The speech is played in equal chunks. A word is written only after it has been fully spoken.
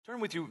Turn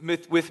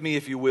with me,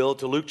 if you will,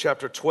 to Luke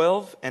chapter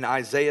 12 and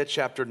Isaiah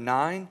chapter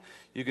 9.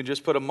 You can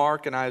just put a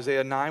mark in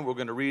Isaiah 9. We're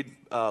going to read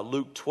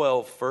Luke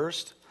 12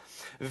 first.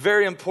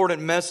 Very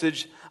important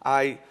message.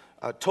 I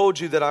told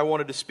you that I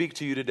wanted to speak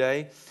to you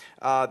today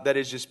that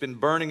has just been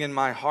burning in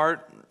my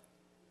heart.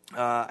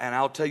 And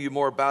I'll tell you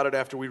more about it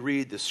after we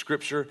read the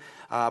scripture.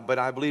 But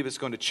I believe it's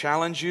going to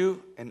challenge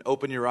you and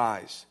open your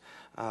eyes.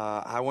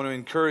 I want to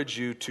encourage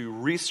you to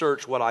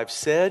research what I've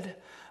said.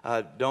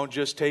 Don't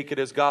just take it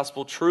as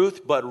gospel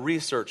truth, but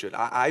research it.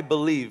 I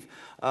believe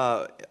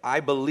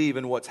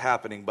in what's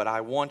happening, but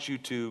I want you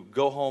to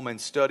go home and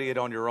study it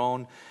on your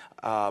own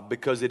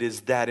because it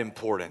is that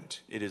important.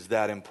 It is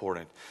that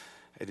important.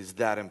 It is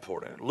that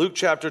important. Luke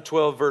chapter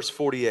 12, verse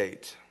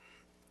 48.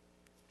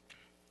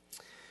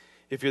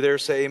 If you're there,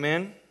 say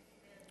amen.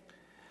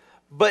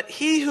 But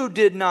he who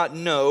did not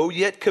know,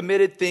 yet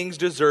committed things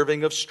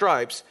deserving of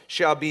stripes,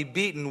 shall be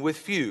beaten with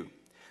few.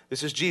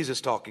 This is Jesus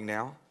talking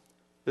now.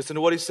 Listen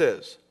to what he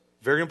says.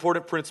 Very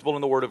important principle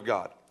in the Word of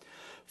God.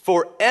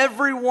 For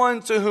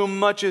everyone to whom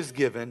much is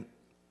given,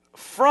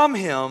 from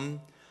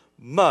him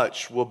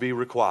much will be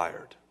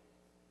required.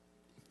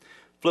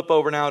 Flip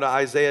over now to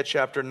Isaiah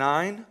chapter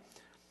 9,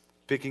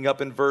 picking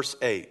up in verse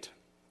 8.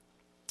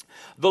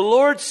 The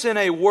Lord sent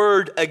a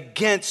word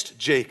against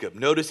Jacob.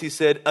 Notice he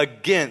said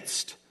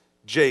against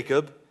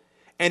Jacob.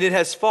 And it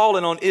has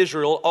fallen on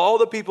Israel. All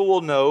the people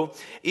will know,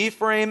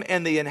 Ephraim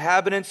and the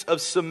inhabitants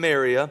of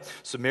Samaria.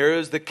 Samaria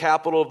is the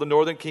capital of the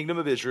northern kingdom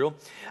of Israel.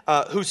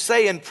 Who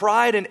say in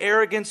pride and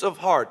arrogance of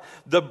heart,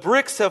 the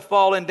bricks have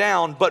fallen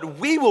down, but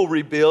we will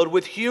rebuild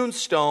with hewn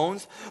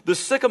stones. The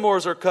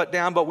sycamores are cut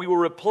down, but we will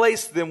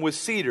replace them with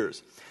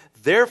cedars.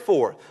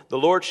 Therefore, the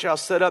Lord shall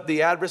set up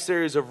the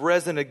adversaries of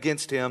Rezin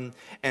against him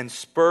and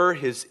spur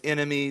his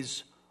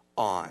enemies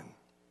on.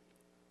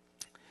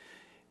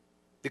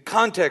 The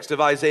context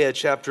of Isaiah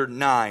chapter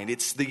 9,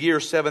 it's the year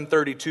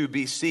 732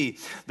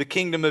 BC. The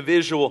kingdom of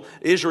Israel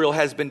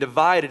has been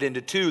divided into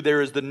two.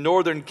 There is the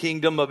northern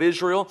kingdom of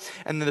Israel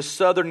and the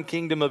southern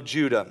kingdom of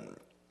Judah.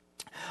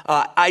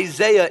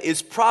 Isaiah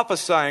is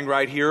prophesying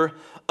right here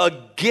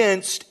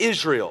against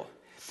Israel.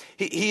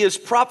 He is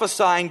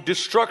prophesying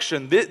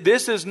destruction.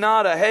 This is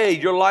not a, hey,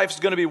 your life's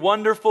going to be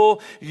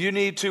wonderful. You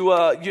need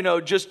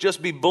to,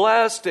 just be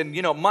blessed and,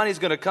 money's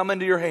going to come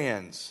into your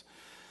hands.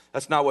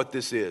 That's not what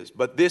this is.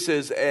 But this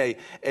is a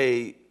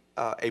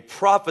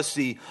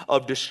prophecy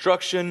of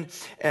destruction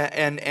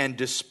and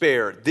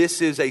despair.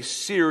 This is a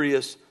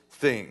serious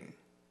thing.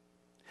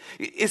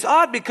 It's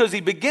odd because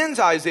he begins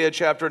Isaiah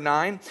chapter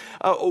 9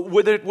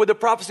 with a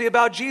prophecy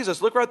about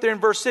Jesus. Look right there in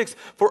verse 6.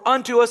 For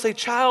unto us a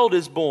child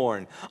is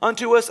born,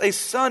 unto us a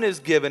son is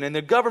given, and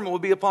the government will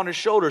be upon his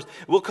shoulders.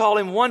 We'll call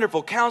him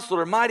Wonderful,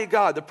 Counselor, Mighty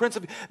God, the Prince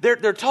of...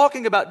 They're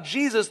talking about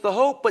Jesus, the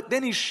hope, but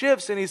then he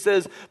shifts and he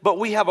says, but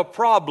we have a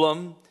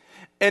problem,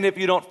 and if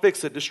you don't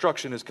fix it,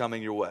 destruction is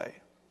coming your way.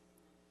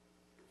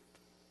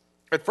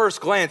 At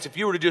first glance, if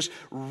you were to just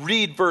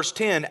read verse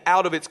 10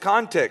 out of its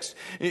context,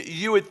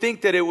 you would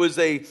think that it was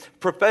a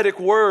prophetic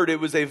word. It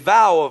was a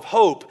vow of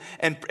hope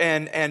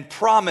and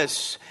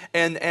promise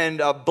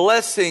and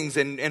blessings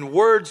and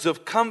words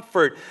of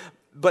comfort.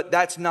 But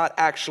that's not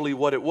actually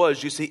what it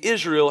was. You see,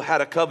 Israel had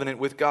a covenant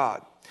with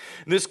God.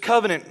 And this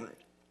covenant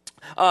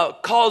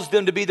caused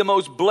them to be the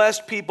most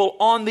blessed people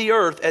on the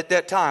earth at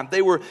that time.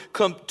 They were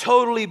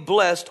totally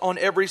blessed on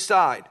every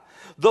side.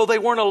 Though they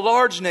weren't a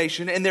large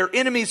nation and their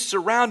enemies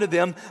surrounded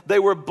them, they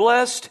were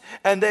blessed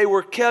and they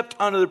were kept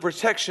under the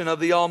protection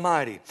of the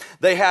Almighty.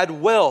 They had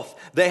wealth,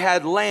 they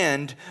had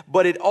land,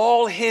 but it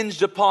all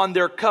hinged upon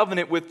their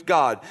covenant with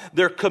God,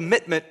 their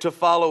commitment to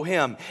follow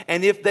Him.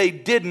 And if they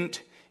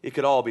didn't, it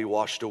could all be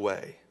washed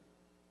away.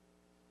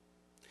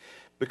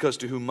 Because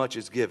to whom much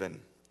is given,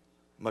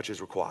 much is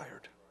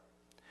required.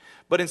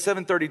 But in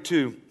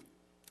 732,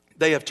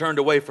 they have turned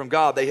away from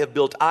God. They have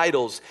built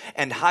idols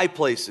and high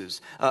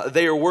places.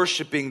 They are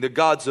worshiping the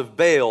gods of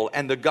Baal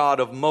and the god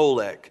of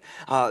Molech.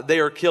 They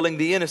are killing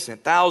the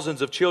innocent.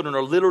 Thousands of children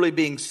are literally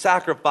being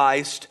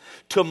sacrificed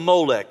to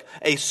Molech,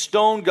 a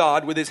stone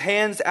god with his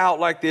hands out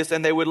like this,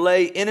 and they would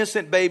lay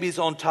innocent babies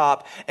on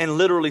top and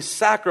literally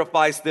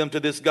sacrifice them to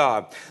this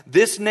god.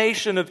 This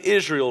nation of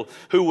Israel,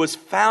 who was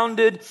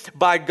founded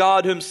by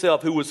God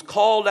Himself, who was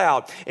called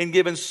out and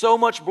given so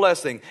much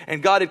blessing,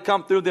 and God had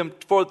come through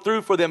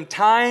for them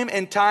time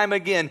and time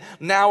again.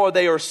 Now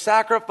they are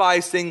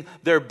sacrificing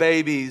their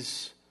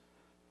babies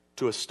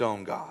to a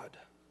stone god.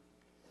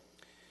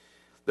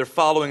 They're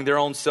following their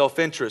own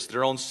self-interest,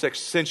 their own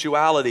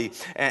sensuality,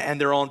 and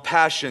their own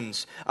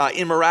passions.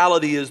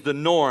 Immorality is the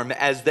norm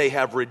as they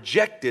have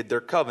rejected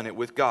their covenant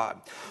with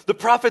God. The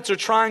prophets are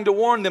trying to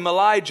warn them.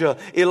 Elijah,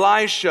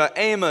 Elisha,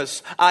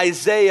 Amos,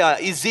 Isaiah,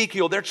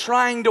 Ezekiel. They're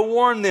trying to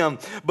warn them,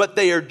 but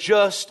they are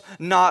just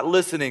not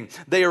listening.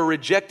 They are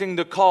rejecting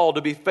the call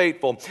to be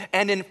faithful.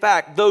 And in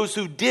fact, those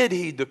who did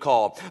heed the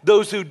call,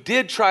 those who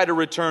did try to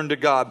return to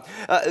God,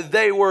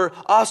 they were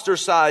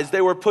ostracized.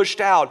 They were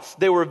pushed out.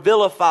 They were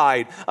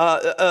vilified.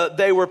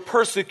 They were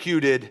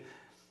persecuted,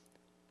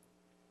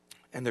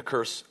 and the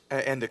curse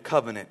and the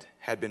covenant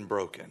had been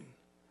broken.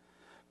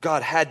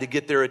 God had to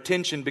get their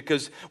attention,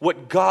 because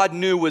what God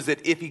knew was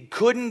that if he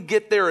couldn't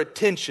get their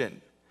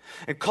attention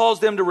and cause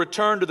them to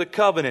return to the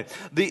covenant,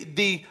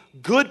 the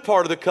good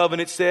part of the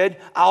covenant said,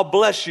 I'll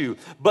bless you.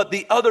 But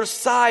the other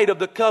side of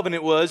the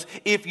covenant was,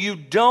 if you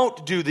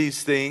don't do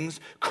these things,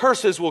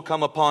 curses will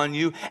come upon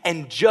you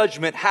and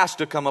judgment has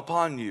to come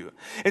upon you.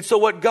 And so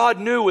what God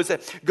knew was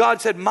that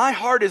God said, my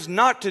heart is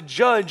not to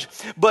judge,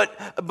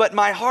 but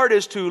my heart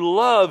is to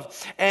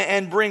love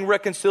and bring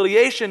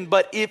reconciliation.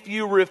 But if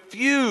you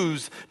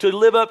refuse to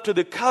live up to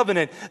the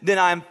covenant, then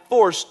I'm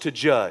forced to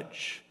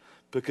judge.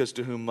 Because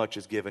to whom much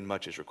is given,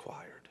 much is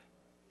required.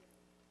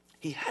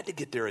 He had to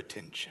get their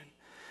attention.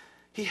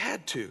 He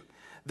had to.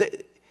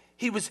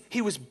 He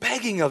was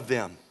begging of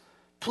them,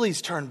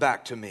 please turn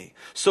back to me.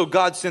 So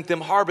God sent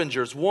them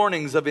harbingers,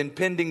 warnings of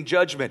impending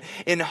judgment,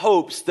 in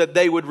hopes that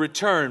they would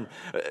return.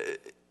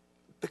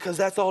 Because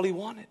that's all he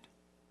wanted.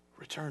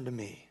 Return to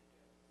me.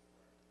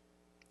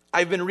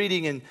 I've been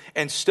reading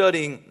and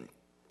studying,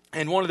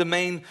 and one of the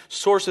main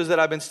sources that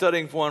I've been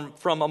studying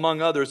from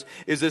among others,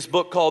 is this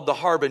book called The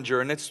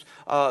Harbinger. And it's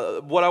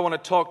what I want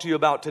to talk to you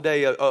about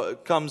today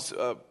comes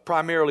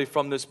primarily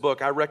from this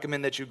book. I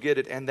recommend that you get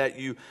it and that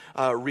you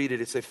read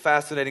it. It's a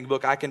fascinating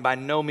book. I can by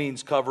no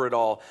means cover it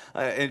all.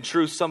 In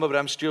truth, some of it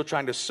I'm still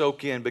trying to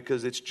soak in,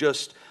 because it's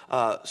just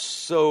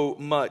so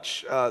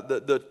much.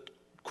 The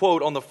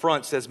quote on the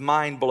front says,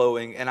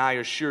 mind-blowing, and I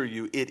assure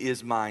you, it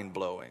is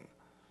mind-blowing.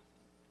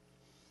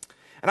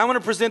 And I want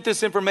to present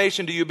this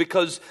information to you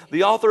because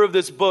the author of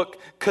this book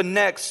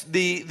connects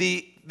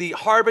the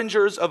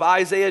harbingers of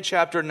Isaiah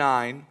chapter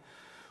 9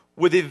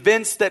 with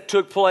events that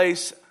took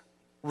place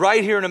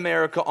right here in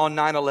America on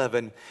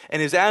 9/11,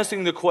 and is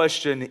asking the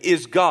question,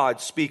 is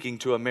God speaking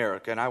to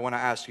America? And I want to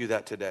ask you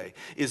that today.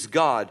 Is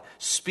God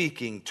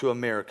speaking to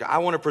America? I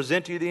want to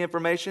present to you the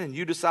information, and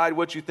you decide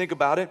what you think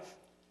about it.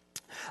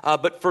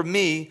 But for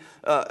me,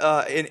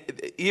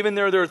 even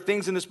though there are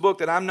things in this book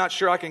that I'm not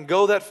sure I can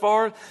go that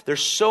far,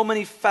 there's so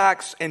many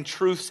facts and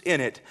truths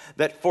in it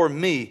that for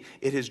me,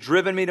 it has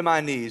driven me to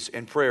my knees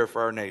in prayer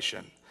for our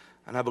nation.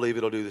 And I believe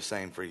it'll do the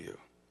same for you.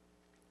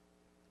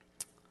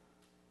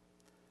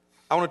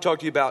 I want to talk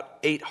to you about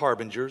 8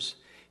 harbingers.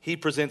 He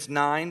presents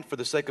 9. For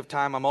the sake of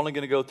time, I'm only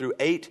going to go through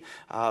 8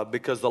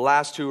 because the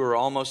last 2 are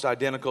almost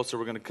identical, so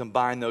we're going to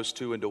combine those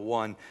 2 into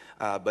one.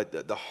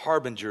 But the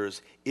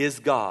harbingers is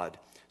God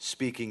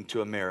speaking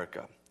to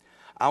America.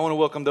 I want to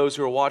welcome those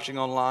who are watching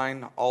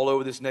online all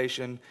over this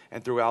nation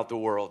and throughout the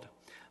world.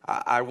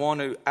 I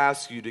want to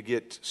ask you to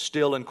get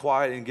still and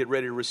quiet and get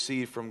ready to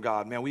receive from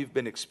God. Man, we've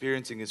been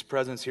experiencing His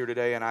presence here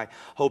today, and I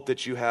hope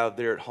that you have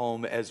there at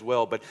home as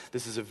well. But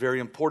this is a very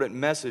important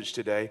message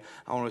today.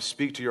 I want to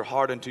speak to your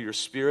heart and to your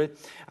spirit.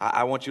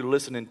 I want you to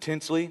listen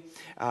intensely,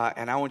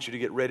 and I want you to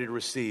get ready to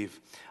receive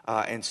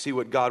and see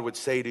what God would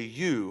say to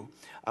you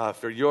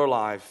for your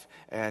life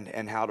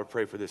and how to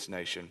pray for this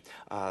nation.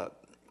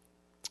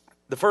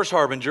 The first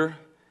harbinger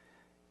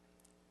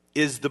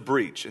is the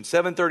breach. In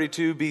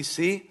 732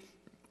 BC,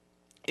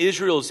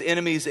 Israel's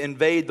enemies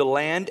invade the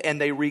land and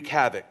they wreak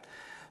havoc.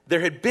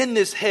 There had been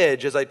this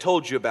hedge, as I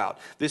told you about,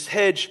 this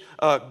hedge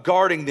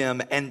guarding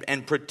them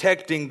and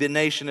protecting the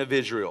nation of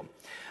Israel.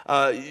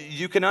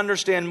 You can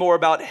understand more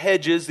about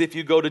hedges if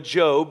you go to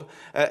Job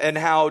and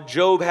how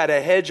Job had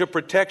a hedge of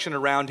protection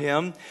around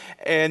him.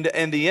 And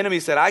the enemy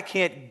said, I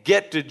can't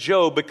get to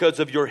Job because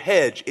of your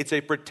hedge. It's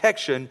a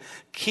protection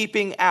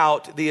keeping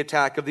out the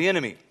attack of the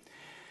enemy.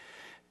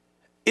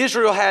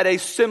 Israel had a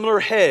similar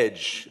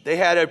hedge. They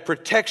had a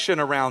protection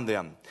around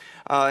them.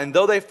 And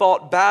though they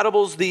fought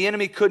battles, the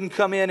enemy couldn't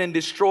come in and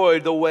destroy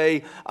the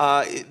way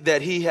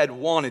that he had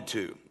wanted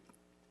to.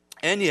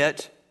 And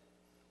yet,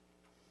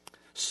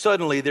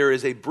 suddenly there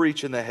is a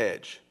breach in the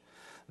hedge.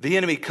 The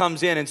enemy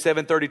comes in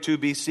 732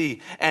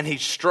 BC and he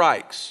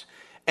strikes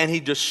and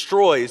he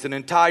destroys an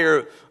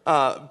entire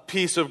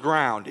piece of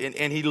ground.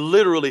 And he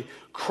literally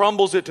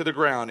crumbles it to the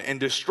ground and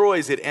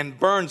destroys it and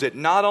burns it.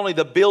 Not only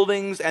the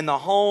buildings and the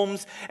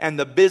homes and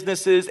the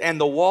businesses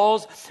and the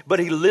walls, but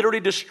he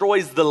literally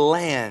destroys the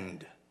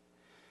land.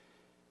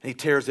 And he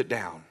tears it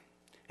down.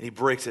 And he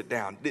breaks it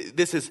down.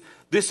 This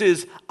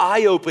is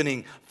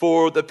eye-opening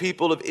for the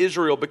people of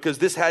Israel because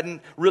this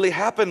hadn't really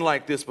happened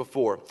like this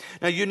before.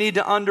 Now you need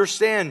to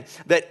understand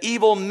that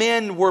evil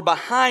men were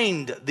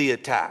behind the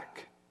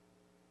attack.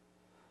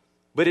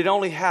 But it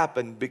only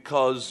happened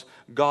because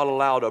God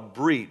allowed a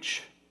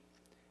breach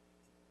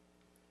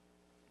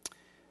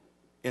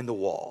in the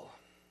wall.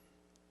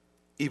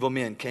 Evil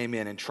men came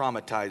in and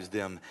traumatized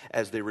them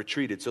as they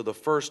retreated. So the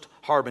first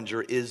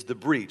harbinger is the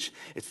breach.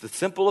 It's the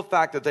simple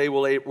fact that they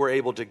were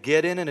able to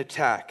get in and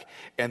attack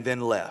and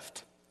then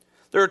left.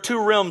 There are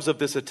 2 realms of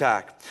this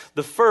attack.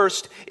 The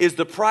first is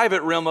the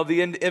private realm of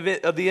the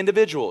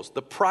individuals.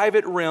 The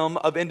private realm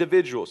of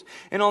individuals.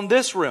 And on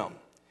this realm,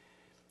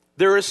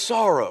 there is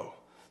sorrow.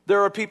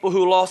 There are people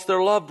who lost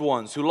their loved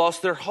ones, who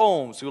lost their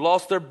homes, who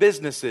lost their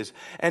businesses,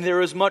 and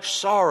there is much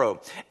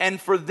sorrow. And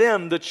for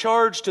them, the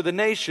charge to the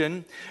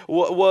nation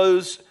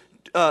was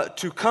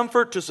to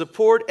comfort, to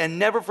support, and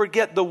never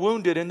forget the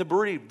wounded and the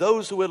bereaved,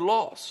 those who had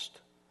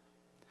lost.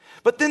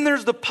 But then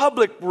there's the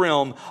public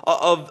realm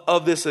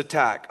of this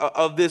attack,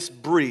 of this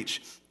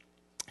breach.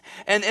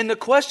 And the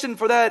question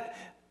for that,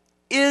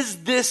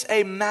 is this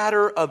a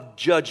matter of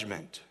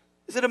judgment?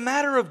 Is it a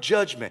matter of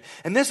judgment?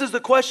 And this is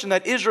the question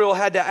that Israel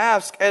had to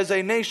ask as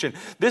a nation.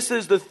 This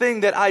is the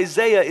thing that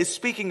Isaiah is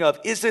speaking of.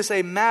 Is this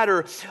a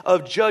matter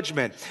of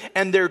judgment?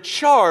 And their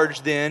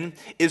charge then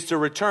is to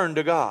return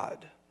to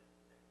God.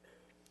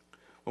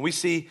 When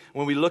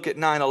we look at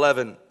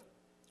 9/11,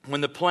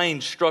 when the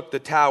plane struck the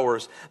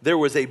towers, there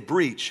was a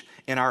breach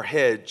in our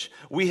hedge.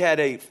 We had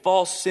a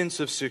false sense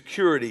of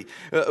security,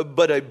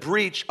 but a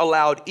breach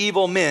allowed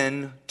evil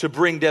men to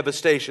bring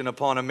devastation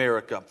upon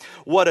America.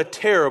 What a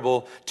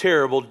terrible,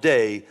 terrible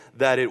day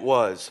that it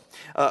was.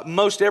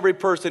 Most every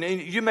person,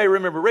 and you may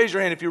remember, raise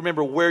your hand if you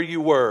remember where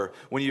you were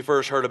when you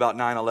first heard about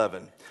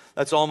 9/11.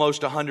 That's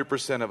almost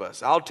 100% of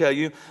us. I'll tell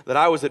you that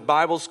I was at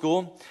Bible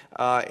school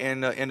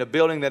in a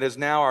building that is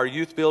now our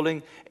youth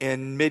building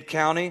in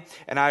Mid-County.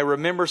 And I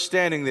remember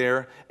standing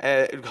there,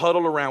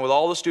 huddled around, with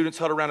all the students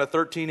huddled around a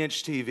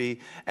 13-inch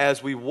TV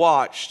as we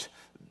watched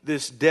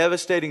this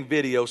devastating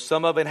video,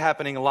 some of it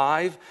happening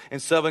live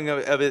and some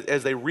of it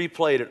as they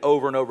replayed it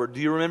over and over. Do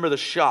you remember the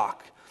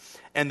shock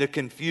and the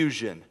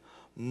confusion?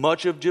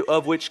 Much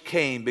of which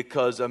came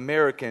because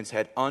Americans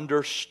had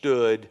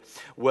understood,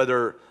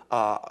 whether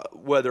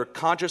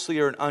consciously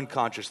or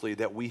unconsciously,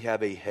 that we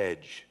have a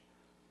hedge.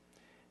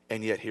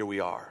 And yet here we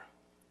are.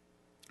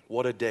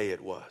 What a day it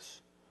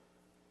was.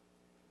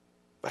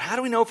 But how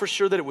do we know for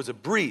sure that it was a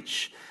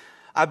breach?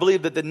 I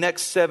believe that the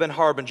next 7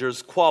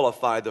 harbingers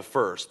qualify the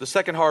first. The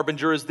second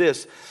harbinger is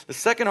this. The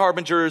second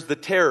harbinger is the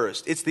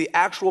terrorist. It's the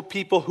actual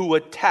people who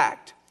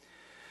attacked.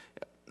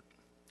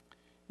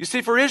 You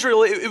see, for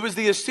Israel, it was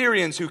the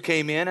Assyrians who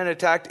came in and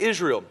attacked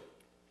Israel.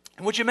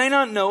 And what you may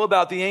not know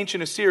about the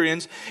ancient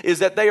Assyrians is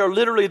that they are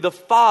literally the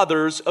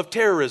fathers of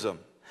terrorism.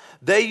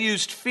 They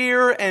used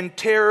fear and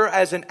terror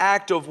as an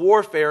act of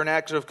warfare, an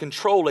act of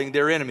controlling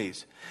their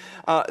enemies.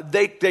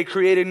 They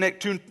created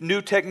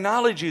new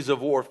technologies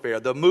of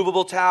warfare, the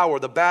movable tower,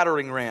 the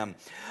battering ram.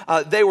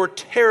 They were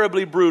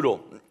terribly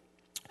brutal.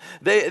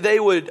 They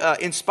would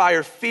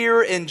inspire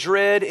fear and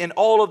dread in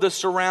all of the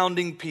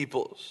surrounding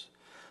peoples.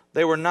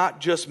 They were not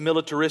just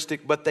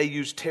militaristic, but they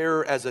used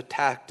terror as a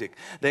tactic.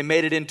 They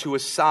made it into a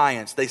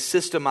science. They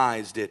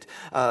systemized it.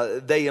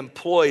 They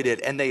employed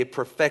it, and they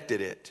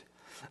perfected it.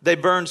 They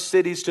burned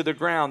cities to the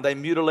ground. They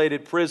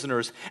mutilated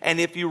prisoners.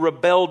 And if you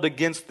rebelled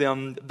against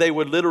them, they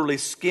would literally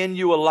skin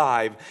you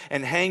alive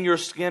and hang your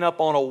skin up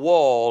on a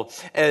wall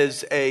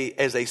as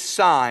a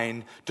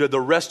sign to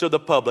the rest of the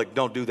public.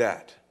 Don't do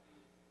that.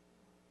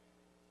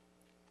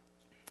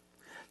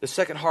 The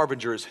second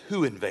harbinger is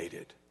who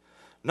invaded.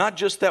 Not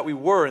just that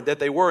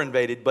they were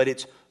invaded, but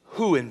it's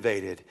who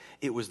invaded.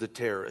 It was the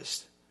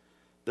terrorists.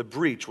 The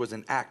breach was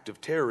an act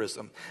of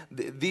terrorism.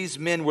 These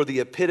men were the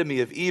epitome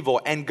of evil,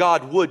 and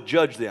God would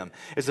judge them.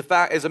 As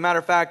a matter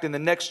of fact, in the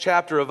next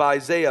chapter of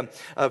Isaiah,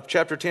 of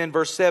chapter 10,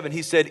 verse 7,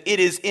 he said,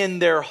 "It is in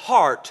their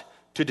heart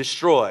to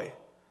destroy."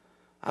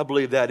 I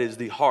believe that is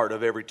the heart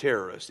of every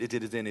terrorist. It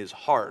is in his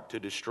heart to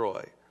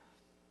destroy.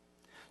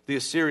 The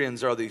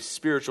Assyrians are the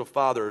spiritual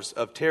fathers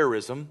of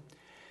terrorism,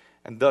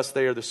 and thus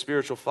they are the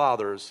spiritual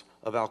fathers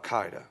of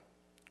Al-Qaeda.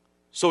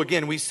 So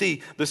again, we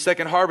see the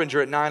second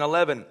harbinger at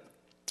 9/11.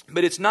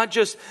 But it's not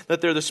just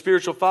that they're the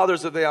spiritual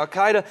fathers of the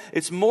Al-Qaeda.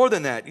 It's more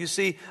than that. You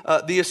see,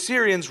 the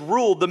Assyrians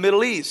ruled the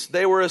Middle East.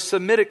 They were a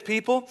Semitic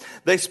people.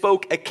 They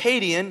spoke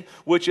Akkadian,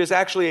 which is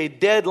actually a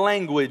dead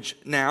language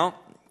now.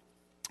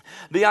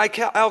 The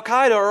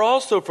Al-Qaeda are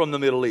also from the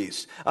Middle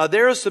East.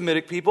 They're a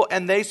Semitic people,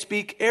 and they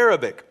speak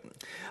Arabic,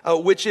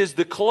 which is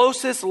the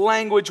closest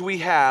language we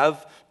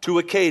have to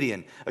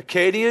Akkadian.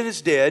 Akkadian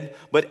is dead,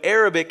 but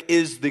Arabic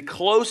is the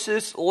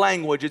closest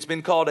language. It's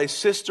been called a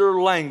sister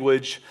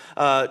language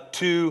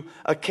to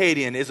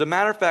Akkadian. As a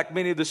matter of fact,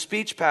 many of the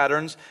speech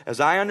patterns, as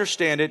I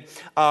understand it,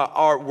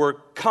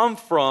 come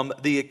from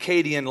the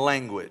Akkadian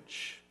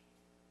language.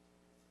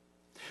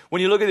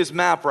 When you look at this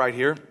map right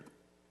here,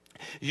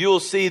 you'll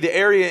see the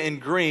area in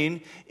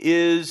green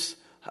is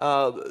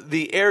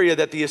the area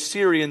that the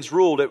Assyrians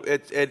ruled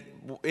at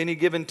any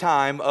given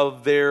time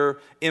of their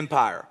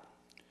empire.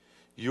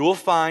 You will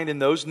find in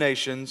those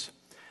nations,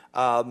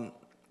 our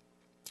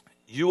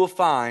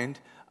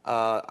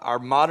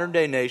modern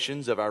day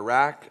nations of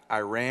Iraq,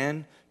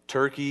 Iran,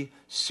 Turkey,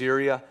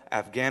 Syria,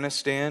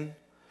 Afghanistan,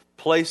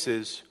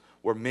 places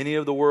where many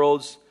of the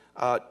world's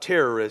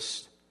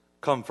terrorists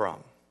come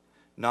from.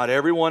 Not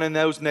everyone in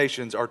those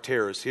nations are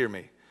terrorists, hear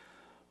me.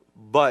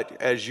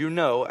 But as you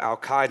know,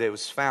 Al-Qaeda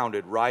was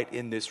founded right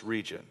in this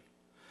region.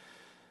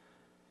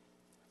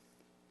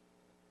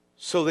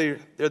 So they're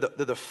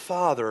the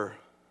father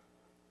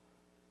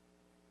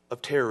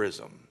of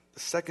terrorism.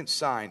 The second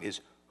sign is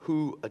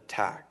who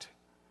attacked.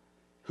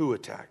 Who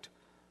attacked?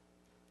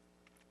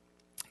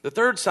 The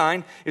third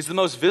sign is the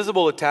most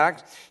visible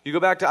attack. You go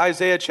back to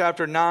Isaiah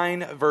chapter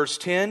 9, verse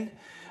 10,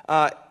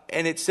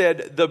 and it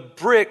said, "The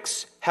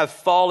bricks have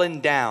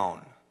fallen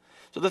down."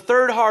 So the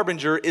third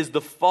harbinger is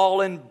the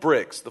fallen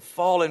bricks. The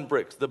fallen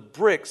bricks. The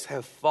bricks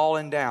have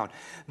fallen down.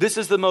 This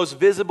is the most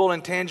visible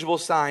and tangible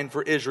sign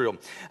for Israel.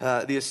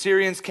 The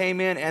Assyrians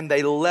came in and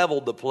they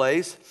leveled the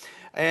place.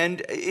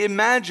 And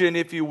imagine,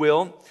 if you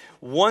will,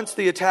 once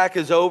the attack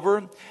is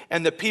over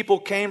and the people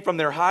came from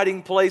their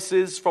hiding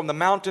places, from the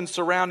mountains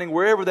surrounding,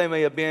 wherever they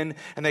may have been,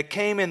 and they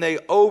came and they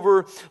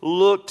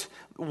overlooked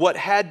what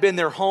had been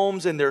their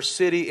homes and their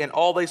city, and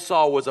all they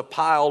saw was a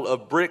pile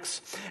of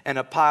bricks and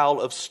a pile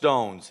of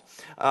stones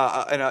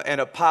and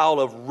a pile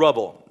of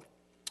rubble.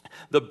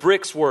 The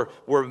bricks were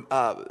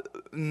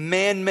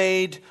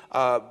man-made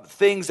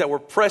things that were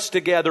pressed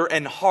together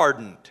and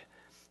hardened.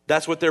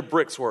 That's what their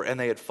bricks were, and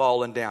they had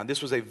fallen down.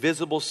 This was a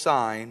visible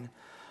sign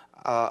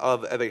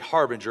of a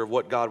harbinger of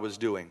what God was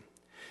doing.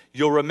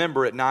 You'll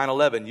remember at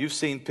 9/11, you've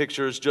seen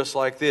pictures just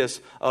like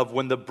this of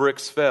when the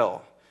bricks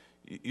fell.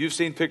 You've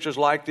seen pictures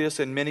like this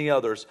and many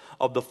others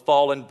of the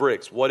fallen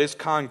bricks. What is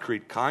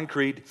concrete?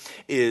 Concrete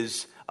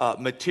is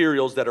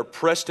materials that are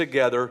pressed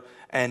together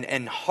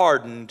and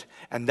hardened,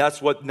 and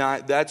that's what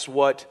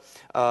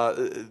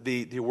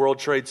the World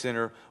Trade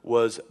Center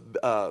was.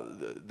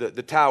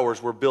 The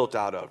towers were built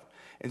out of.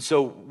 And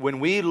so when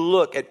we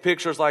look at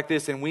pictures like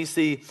this and we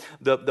see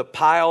the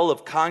pile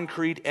of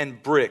concrete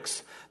and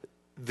bricks,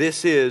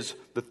 this is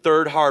the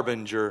third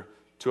harbinger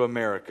to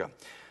America.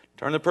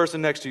 Turn to the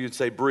person next to you and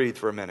say, breathe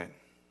for a minute.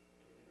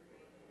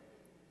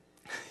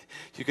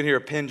 You can hear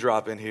a pin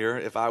drop in here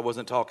if I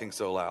wasn't talking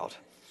so loud.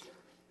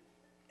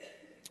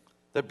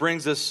 That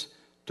brings us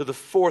to the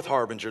fourth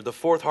harbinger. The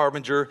fourth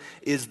harbinger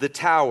is the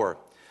tower.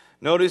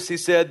 Notice he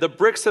said, the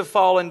bricks have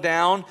fallen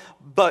down,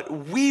 but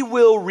we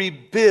will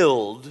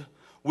rebuild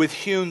with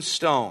hewn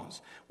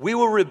stones. We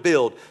will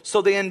rebuild.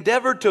 So they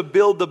endeavored to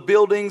build the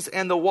buildings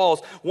and the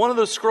walls. One of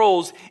the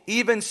scrolls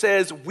even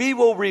says, we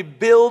will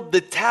rebuild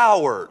the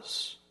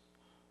towers.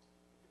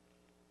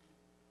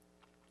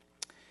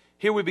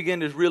 Here we begin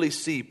to really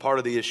see part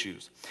of the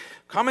issues.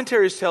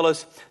 Commentaries tell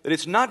us that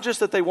it's not just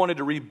that they wanted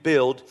to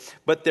rebuild,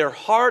 but their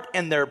heart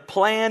and their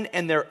plan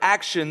and their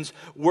actions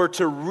were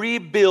to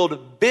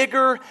rebuild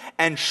bigger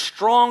and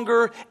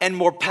stronger and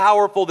more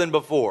powerful than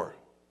before.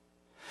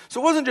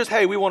 So it wasn't just,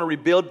 hey, we want to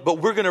rebuild, but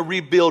we're going to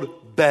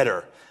rebuild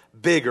better,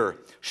 bigger,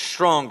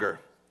 stronger.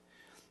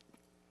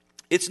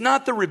 It's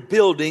not the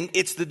rebuilding,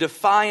 it's the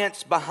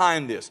defiance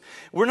behind this.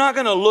 We're not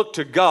going to look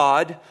to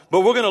God,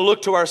 but we're going to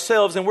look to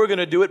ourselves and we're going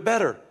to do it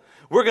better.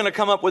 We're going to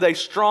come up with a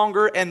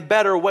stronger and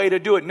better way to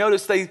do it.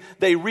 Notice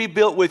they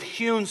rebuilt with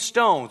hewn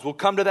stones. We'll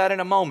come to that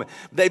in a moment.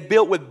 They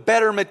built with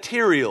better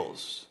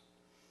materials.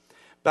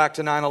 Back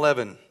to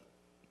 9/11.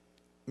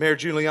 Mayor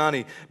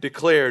Giuliani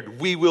declared,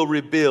 we will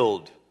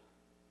rebuild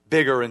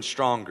bigger and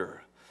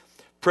stronger.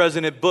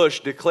 President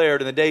Bush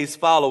declared in the days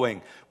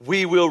following,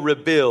 we will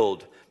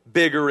rebuild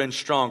bigger and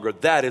stronger.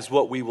 That is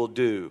what we will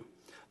do.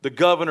 The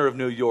governor of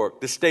New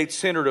York, the state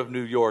senator of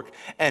New York,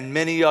 and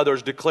many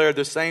others declared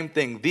the same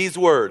thing. These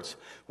words,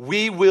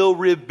 we will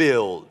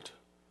rebuild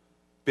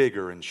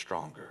bigger and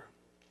stronger.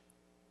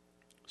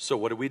 So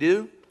what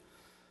do?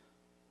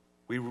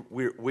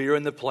 We are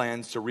in the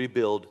plans to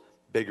rebuild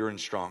bigger and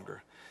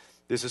stronger.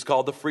 This is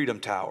called the Freedom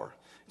Tower.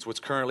 It's what's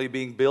currently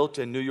being built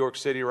in New York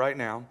City right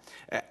now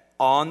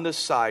on the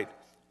site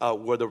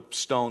where the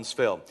stones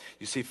fell.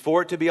 You see,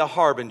 for it to be a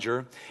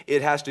harbinger,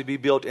 it has to be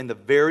built in the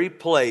very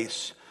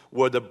place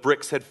where the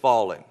bricks had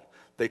fallen.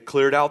 They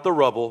cleared out the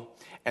rubble,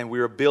 and we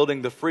are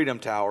building the Freedom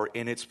Tower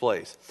in its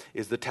place.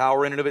 Is the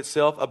tower in and of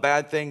itself a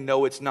bad thing?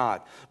 No, it's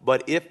not.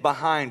 But if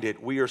behind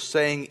it we are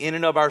saying in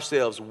and of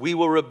ourselves, we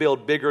will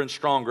rebuild bigger and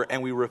stronger,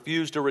 and we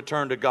refuse to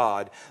return to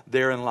God,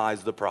 therein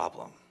lies the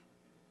problem.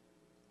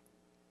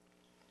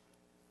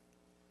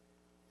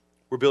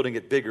 We're building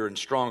it bigger and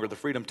stronger. The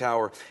Freedom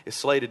Tower is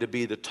slated to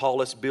be the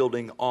tallest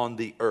building on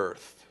the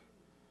earth.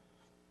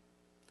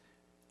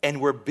 And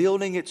we're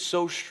building it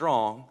so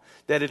strong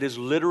that it is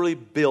literally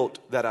built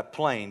that a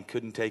plane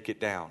couldn't take it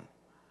down.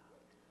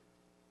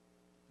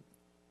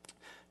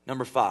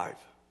 Number 5,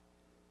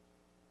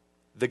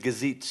 the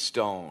Gazit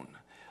stone.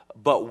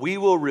 But we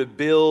will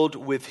rebuild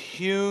with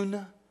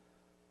hewn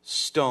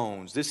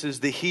stones. This is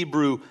the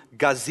Hebrew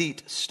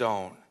Gazit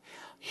stone.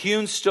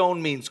 Hewn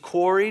stone means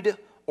quarried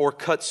or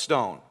cut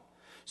stone.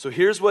 So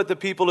here's what the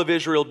people of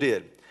Israel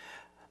did.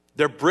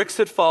 Their bricks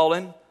had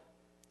fallen.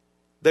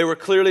 They were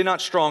clearly not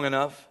strong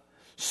enough.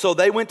 So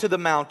they went to the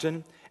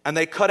mountain and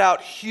they cut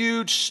out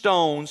huge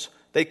stones.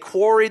 They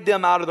quarried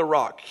them out of the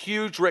rock,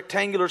 huge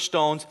rectangular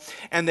stones,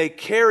 and they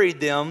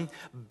carried them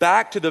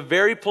back to the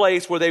very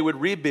place where they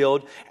would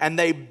rebuild, and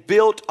they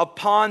built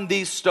upon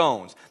these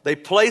stones. They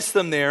placed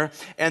them there,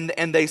 and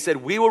they said,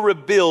 we will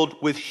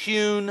rebuild with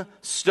hewn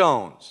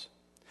stones.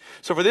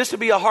 So for this to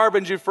be a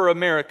harbinger for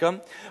America,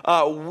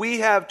 we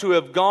have to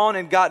have gone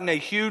and gotten a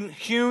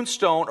hewn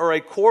stone or a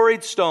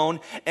quarried stone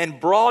and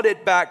brought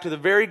it back to the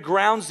very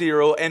ground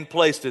zero and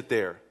placed it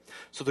there.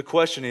 So the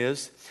question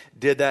is,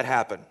 did that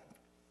happen?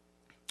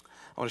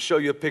 I want to show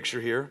you a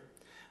picture here.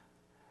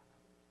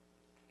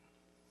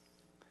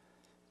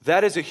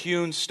 That is a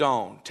hewn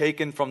stone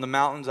taken from the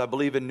mountains, I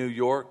believe in New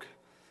York.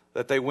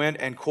 that they went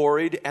and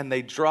quarried, and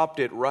they dropped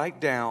it right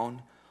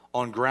down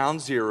on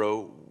ground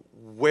zero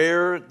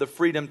where the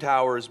Freedom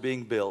Tower is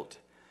being built.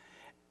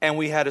 And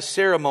we had a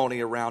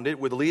ceremony around it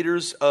with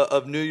leaders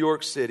of New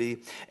York City,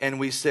 and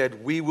we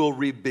said, we will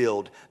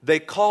rebuild. They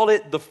call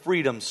it the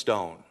Freedom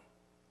Stone.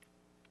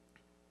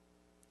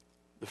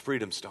 The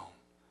Freedom Stone.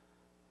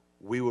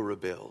 We will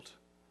rebuild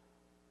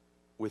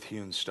with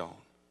hewn stone.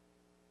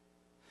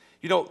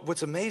 You know,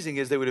 what's amazing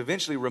is they would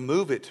eventually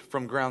remove it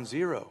from ground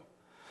zero.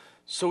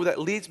 So that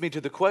leads me to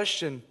the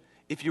question,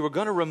 if you were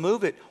going to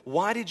remove it,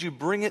 why did you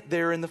bring it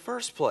there in the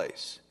first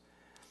place?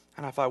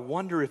 And I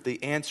wonder if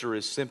the answer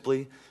is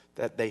simply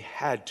that they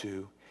had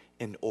to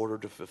in order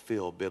to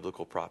fulfill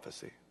biblical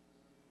prophecy.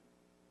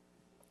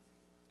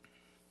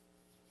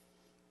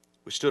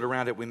 We stood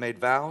around it, we made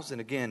vows,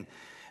 and again,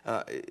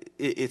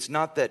 it's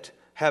not that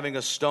having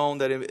a stone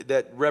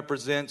that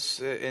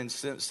represents and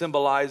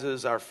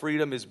symbolizes our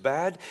freedom is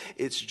bad.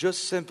 It's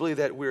just simply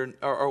that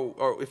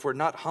if we're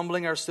not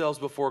humbling ourselves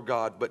before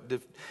God, but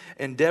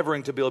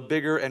endeavoring to build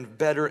bigger and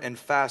better and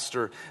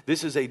faster,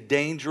 this is a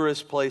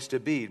dangerous place to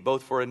be,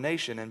 both for a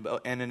nation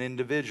and an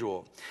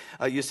individual.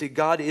 You see,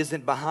 God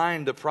isn't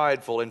behind the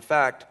prideful. In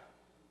fact,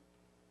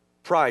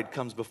 pride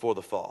comes before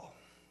the fall.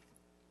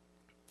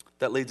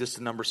 That leads us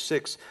to number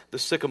 6, the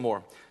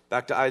sycamore.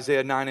 Back to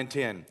Isaiah 9 and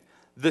 10.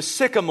 The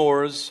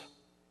sycamores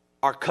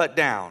are cut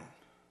down.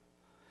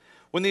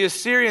 When the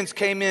Assyrians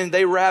came in,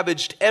 they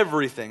ravaged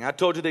everything. I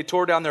told you they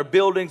tore down their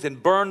buildings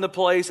and burned the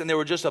place, and they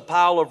were just a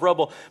pile of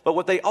rubble. But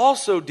what they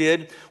also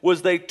did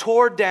was they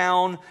tore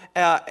down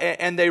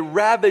and they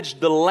ravaged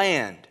the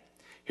land.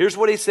 Here's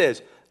what he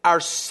says.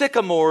 Our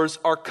sycamores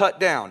are cut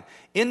down.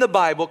 In the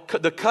Bible,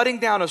 the cutting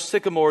down of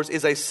sycamores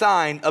is a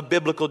sign of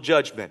biblical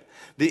judgment.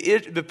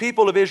 The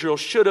people of Israel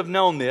should have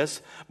known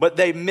this, but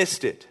they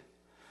missed it.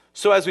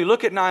 So as we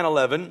look at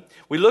 9/11,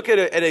 we look at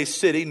a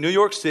city, New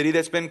York City,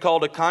 that's been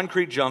called a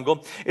concrete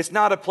jungle. It's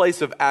not a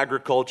place of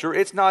agriculture.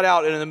 It's not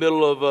out in the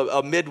middle of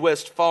a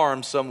Midwest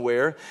farm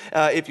somewhere.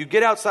 If you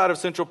get outside of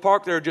Central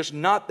Park, there are just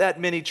not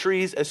that many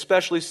trees,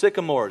 especially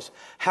sycamores.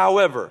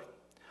 However,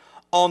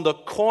 on the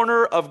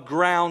corner of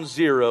ground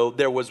zero,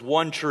 there was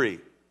one tree.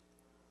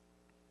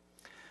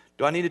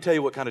 Do I need to tell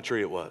you what kind of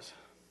tree it was?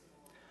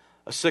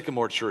 A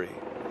sycamore tree.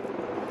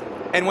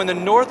 And when the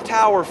North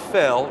Tower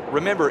fell,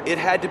 remember, it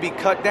had to be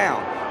cut down.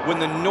 When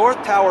the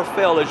North Tower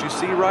fell, as you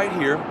see right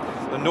here,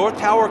 the North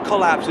Tower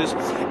collapses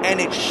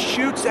and it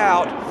shoots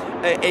out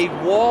a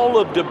wall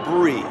of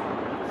debris.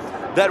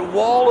 That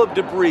wall of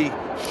debris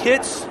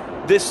hits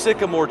this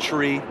sycamore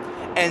tree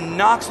and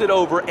knocks it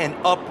over and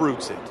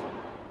uproots it.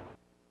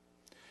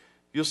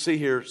 You'll see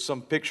here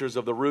some pictures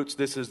of the roots.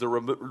 This is the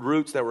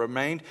roots that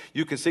remained.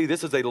 You can see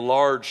this is a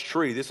large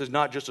tree. This is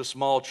not just a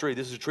small tree.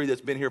 This is a tree that's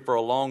been here for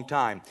a long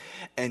time.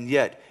 And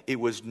yet,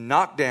 it was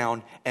knocked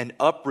down and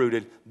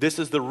uprooted. This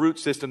is the root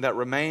system that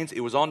remains.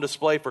 It was on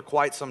display for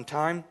quite some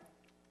time.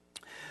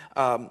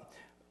 But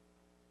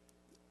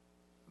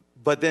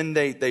then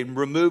they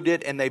removed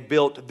it and they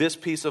built this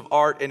piece of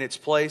art in its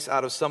place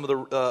out of some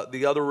of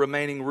the other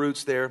remaining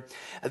roots there.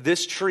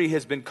 This tree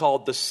has been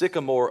called the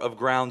sycamore of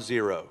ground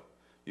zero.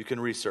 You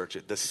can research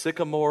it. The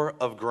sycamore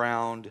of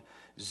ground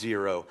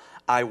zero.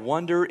 I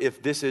wonder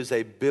if this is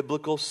a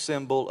biblical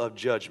symbol of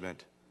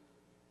judgment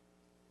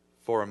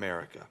for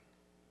America.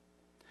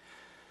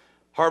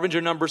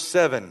 Harbinger number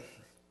 7.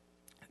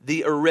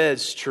 The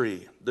Erez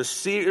tree. The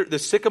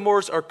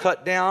sycamores are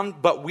cut down,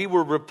 but we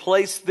will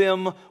replace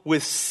them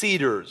with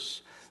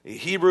cedars. The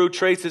Hebrew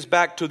traces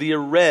back to the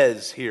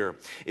Erez here.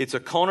 It's a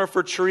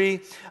conifer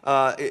tree.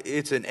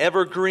 It's an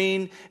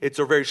evergreen. It's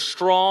a very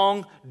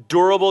strong,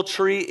 durable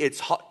tree. It's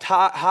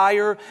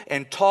higher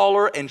and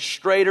taller and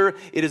straighter.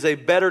 It is a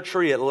better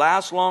tree. It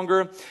lasts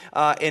longer,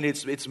 and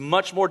it's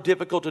much more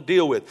difficult to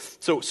deal with.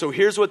 So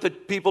here's what the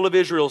people of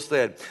Israel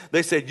said.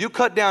 They said, you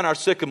cut down our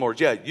sycamores.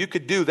 Yeah, you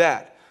could do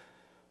that.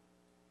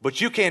 But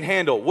you can't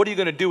handle, what are you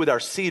going to do with our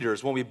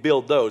cedars when we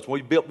build those,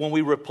 when we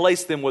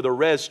replace them with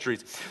Erez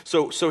trees?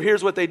 So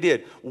here's what they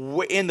did.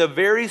 In the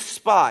very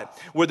spot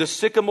where the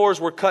sycamores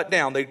were cut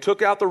down, they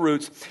took out the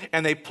roots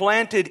and they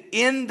planted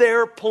in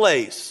their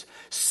place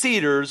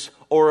cedars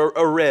or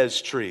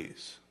Erez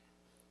trees.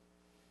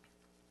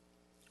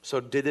 So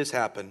did this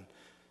happen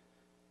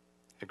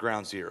at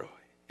ground zero?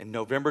 In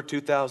November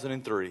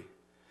 2003,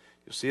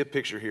 you'll see a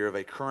picture here of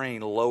a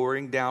crane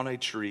lowering down a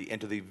tree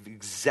into the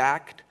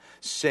exact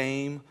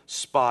same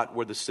spot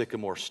where the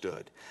sycamore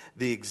stood.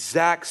 The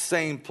exact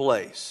same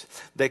place.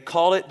 They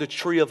call it the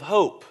tree of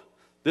hope.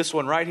 This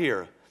one right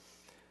here.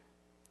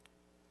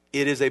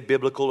 It is a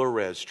biblical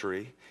Erez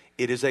tree.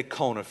 It is a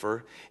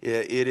conifer.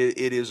 It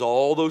is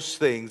all those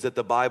things that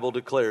the Bible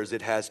declares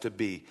it has to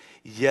be.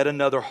 Yet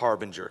another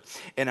harbinger.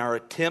 In our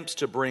attempts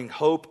to bring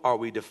hope, are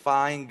we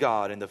defying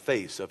God in the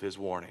face of His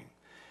warning?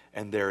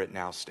 And there it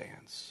now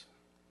stands.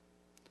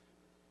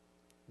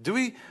 Do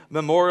we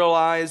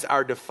memorialize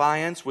our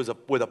defiance with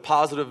a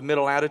positive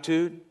middle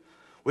attitude?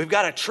 We've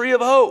got a tree of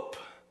hope,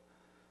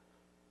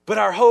 but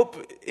our hope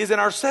is in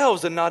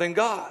ourselves and not in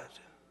God.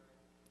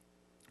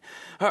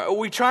 Are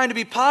we trying to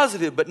be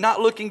positive but not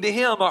looking to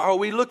Him? Are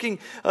we looking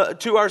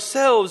to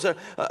ourselves?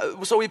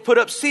 So we put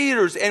up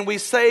cedars and we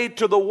say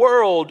to the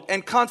world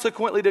and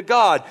consequently to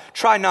God,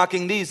 try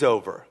knocking these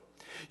over.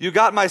 You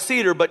got my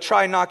cedar, but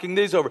try knocking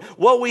these over.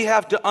 What we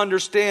have to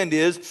understand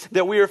is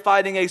that we are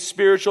fighting a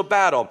spiritual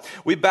battle.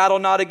 We battle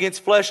not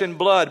against flesh and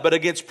blood, but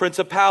against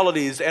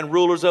principalities and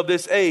rulers of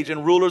this age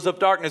and rulers of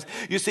darkness.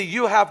 You see,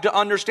 you have to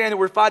understand that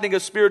we're fighting a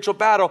spiritual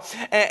battle,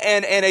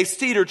 and a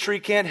cedar tree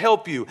can't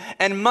help you,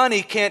 and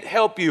money can't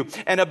help you,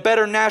 and a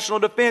better national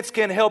defense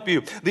can't help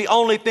you. The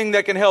only thing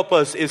that can help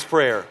us is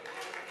prayer.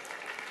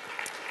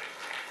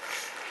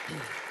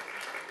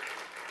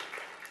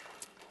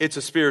 It's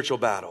a spiritual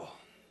battle.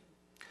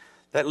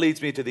 That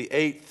leads me to the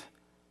 8th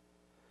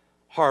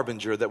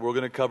harbinger that we're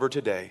going to cover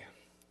today,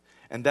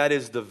 and that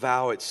is the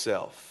vow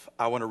itself.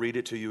 I want to read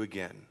it to you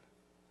again.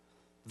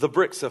 The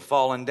bricks have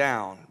fallen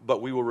down,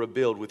 but we will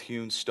rebuild with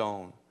hewn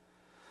stone.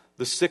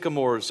 The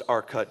sycamores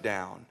are cut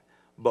down,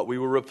 but we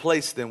will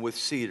replace them with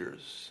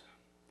cedars.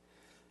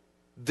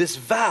 This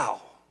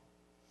vow,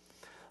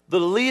 the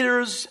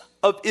leaders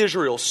of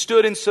Israel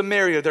stood in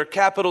Samaria, their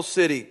capital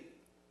city,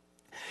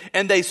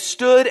 and they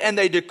stood and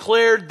they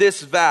declared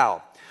this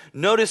vow.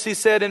 Notice he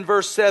said in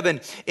verse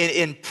 7,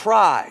 in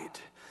pride.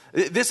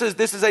 This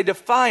is a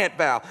defiant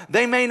vow.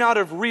 They may not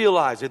have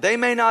realized it. They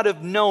may not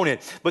have known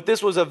it. But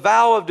this was a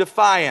vow of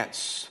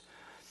defiance.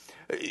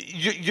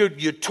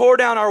 You tore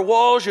down our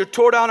walls. You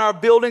tore down our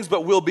buildings.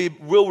 But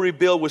we'll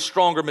rebuild with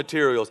stronger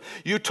materials.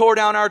 You tore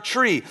down our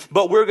tree.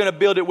 But we're going to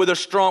build it with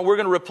we're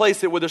going to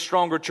replace it with a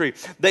stronger tree.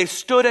 They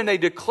stood and they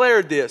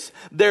declared this.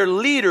 Their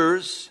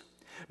leaders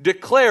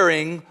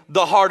declaring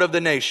the heart of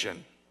the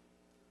nation.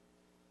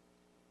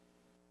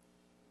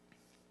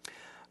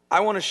 I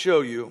want to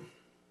show you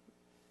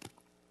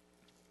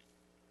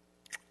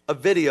a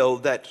video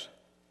that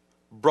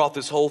brought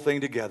this whole thing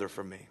together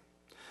for me.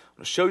 I'm going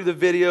to show you the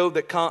video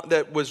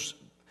that was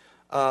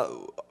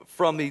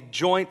from the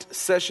joint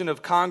session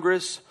of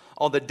Congress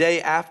on the day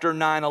after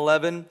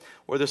 9/11,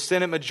 where the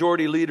Senate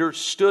Majority Leader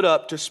stood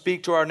up to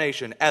speak to our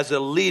nation. As a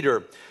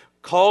leader,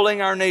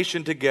 calling our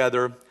nation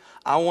together,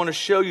 I want to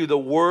show you the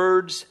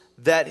words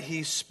that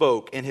he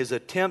spoke in his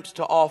attempts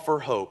to offer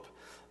hope,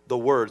 the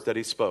words that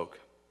he spoke.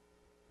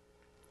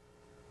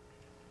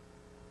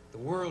 The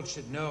world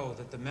should know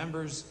that the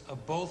members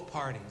of both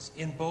parties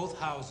in both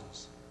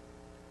houses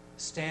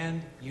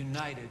stand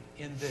united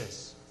in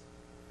this.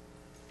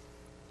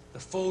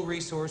 The full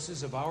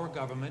resources of our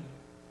government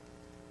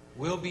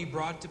will be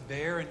brought to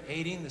bear in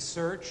aiding the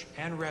search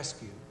and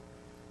rescue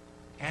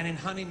and in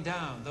hunting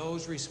down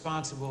those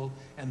responsible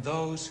and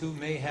those who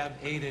may have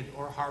aided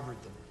or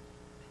harbored them.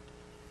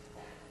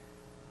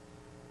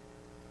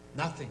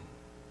 Nothing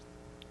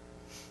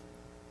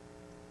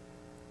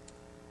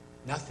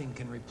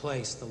can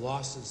replace the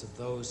losses of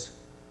those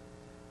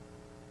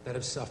that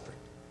have suffered.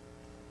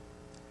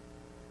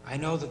 I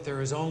know that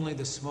there is only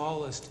the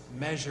smallest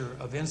measure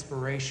of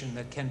inspiration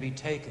that can be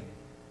taken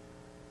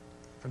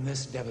from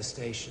this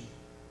devastation.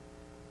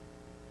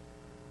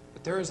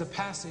 But there is a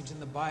passage in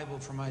the Bible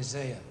from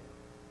Isaiah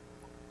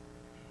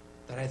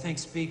that I think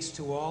speaks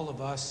to all of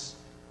us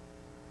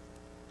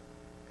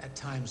at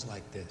times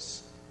like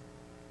this.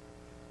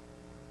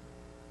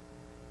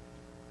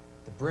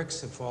 The bricks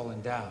have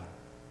fallen down,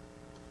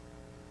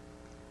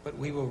 but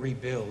we will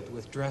rebuild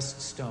with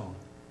dressed stone.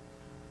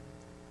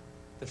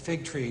 The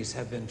fig trees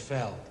have been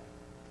felled,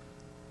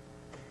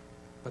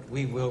 but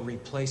we will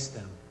replace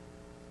them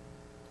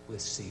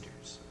with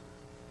cedars.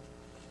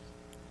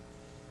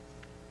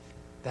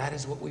 That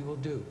is what we will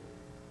do.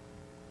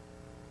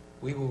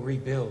 We will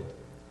rebuild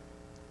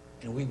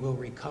and we will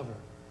recover.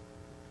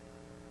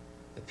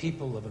 The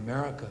people of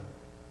America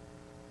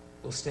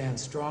will stand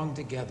strong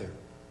together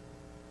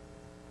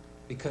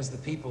because the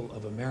people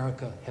of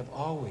America have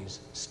always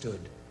stood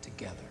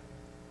together.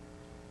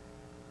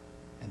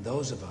 And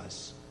those of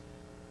us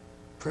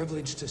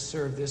privileged to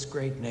serve this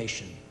great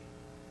nation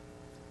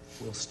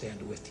will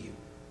stand with you.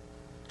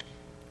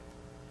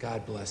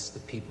 God bless the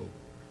people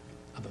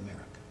of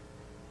America.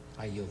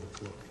 I yield the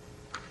floor.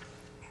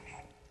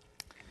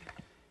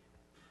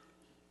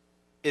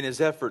 In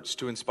his efforts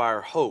to inspire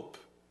hope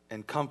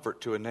and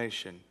comfort to a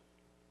nation,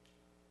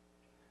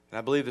 and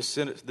I believe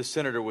the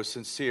senator was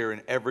sincere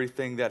in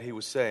everything that he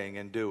was saying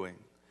and doing.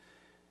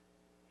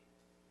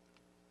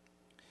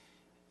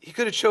 He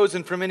could have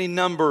chosen from any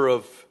number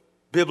of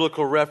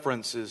biblical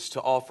references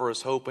to offer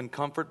us hope and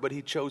comfort, but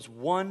he chose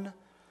one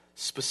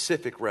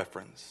specific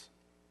reference.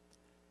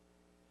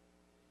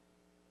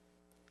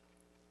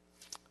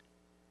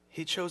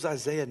 He chose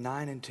Isaiah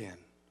 9 and 10.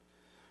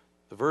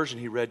 The version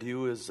he read to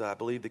you is, I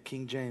believe, the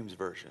King James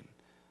Version.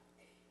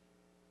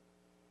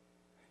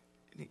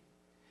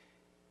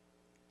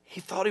 He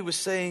thought he was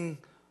saying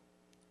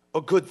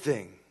a good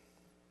thing.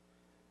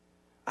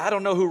 I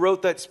don't know who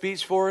wrote that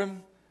speech for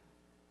him,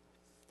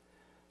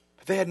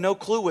 but they had no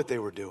clue what they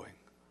were doing.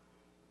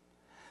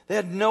 They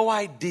had no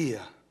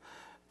idea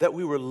that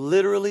we were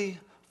literally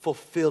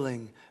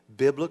fulfilling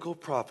biblical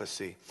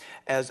prophecy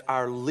as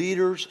our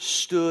leaders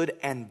stood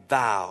and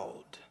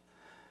vowed.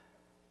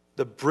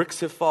 The bricks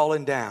have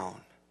fallen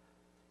down,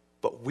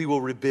 but we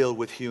will rebuild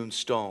with hewn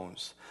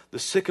stones. The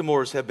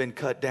sycamores have been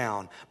cut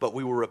down, but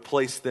we will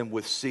replace them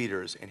with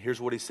cedars. And here's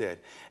what he said.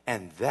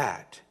 And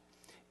that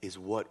is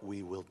what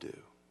we will do.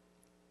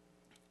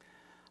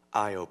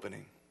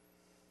 Eye-opening.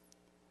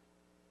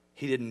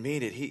 He didn't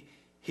mean it.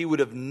 He would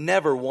have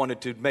never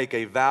wanted to make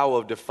a vow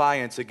of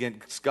defiance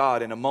against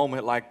God in a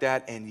moment like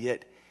that, and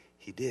yet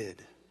he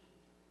did.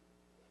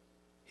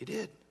 He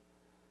did.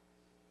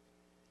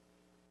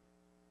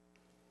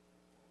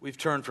 We've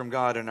turned from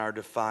God in our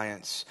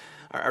defiance.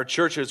 Our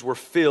churches were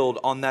filled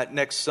on that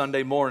next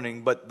Sunday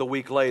morning, but the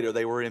week later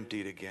they were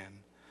emptied again.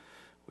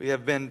 We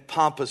have been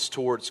pompous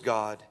towards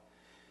God.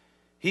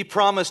 He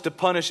promised to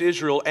punish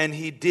Israel, and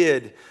he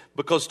did,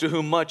 because to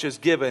whom much is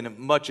given,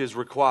 much is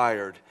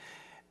required.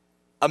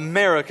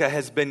 America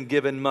has been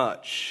given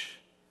much,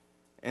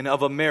 and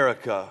of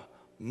America,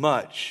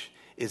 much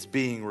is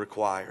being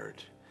required.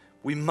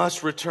 We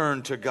must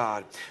return to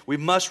God. We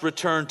must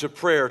return to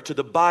prayer, to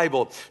the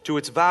Bible, to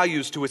its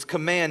values, to its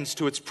commands,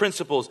 to its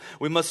principles.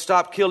 We must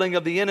stop killing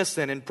of the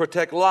innocent and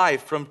protect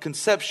life from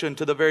conception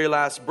to the very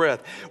last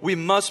breath. We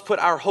must put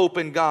our hope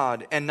in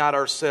God and not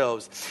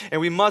ourselves.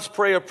 And we must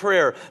pray a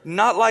prayer,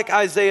 not like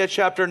Isaiah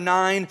chapter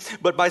 9,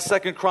 but by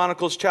 2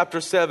 Chronicles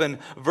chapter 7,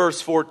 verse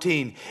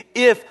 14.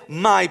 If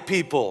my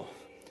people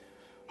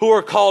who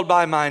are called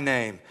by my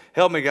name,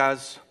 help me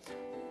guys,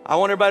 I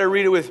want everybody to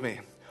read it with me,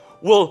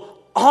 will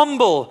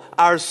humble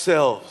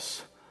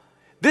ourselves.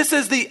 This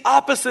is the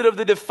opposite of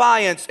the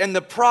defiance and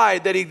the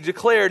pride that he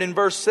declared in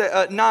verse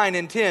 9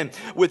 and 10,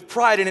 with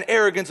pride and an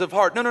arrogance of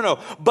heart. No.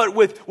 But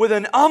with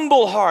an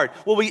humble heart,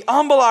 will we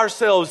humble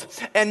ourselves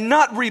and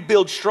not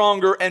rebuild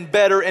stronger and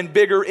better and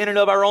bigger in and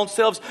of our own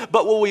selves,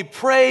 but will we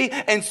pray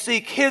and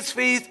seek his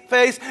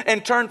face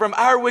and turn from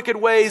our wicked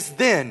ways?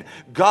 Then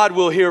God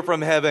will hear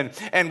from heaven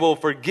and will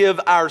forgive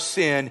our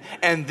sin,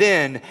 and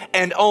then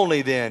and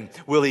only then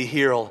will he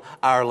heal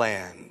our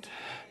land.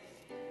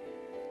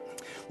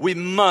 We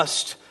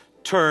must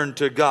turn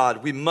to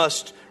God. We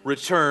must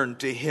return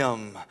to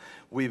him.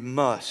 We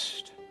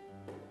must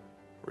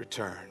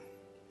return.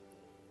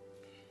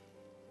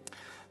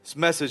 This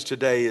message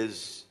today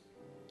is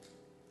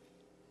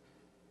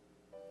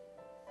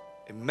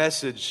a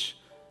message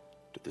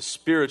to the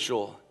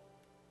spiritual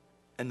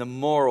and the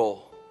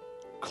moral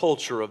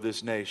culture of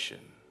this nation.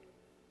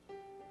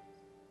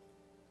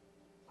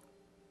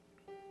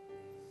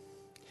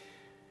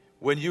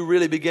 When you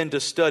really begin to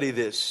study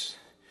this,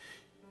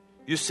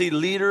 you see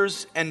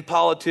leaders and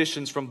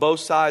politicians from both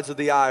sides of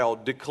the aisle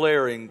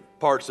declaring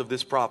parts of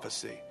this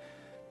prophecy,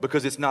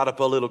 because it's not a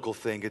political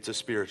thing, it's a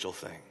spiritual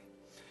thing.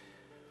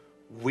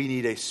 We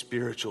need a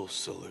spiritual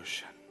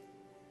solution.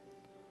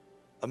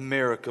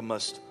 America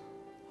must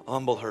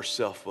humble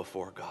herself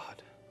before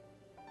God.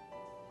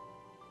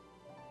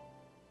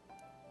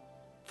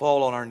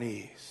 Fall on our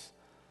knees.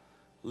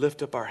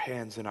 Lift up our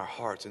hands and our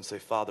hearts and say,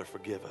 Father,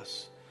 forgive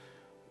us.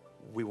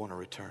 We want to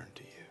return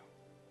to you.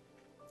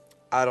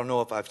 I don't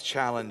know if I've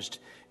challenged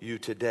you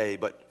today,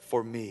 but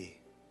for me,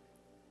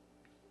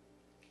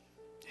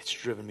 it's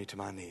driven me to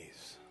my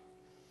knees.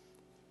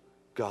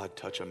 God,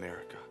 touch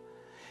America.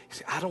 You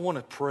see, I don't want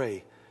to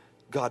pray,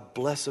 God,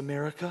 bless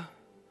America,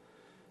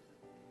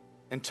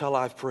 until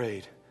I've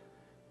prayed,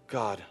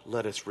 God,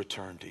 let us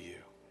return to you.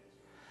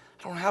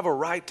 I don't have a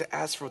right to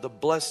ask for the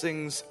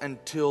blessings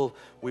until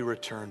we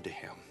return to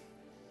him.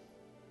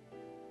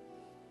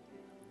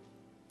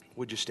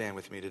 Would you stand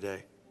with me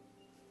today?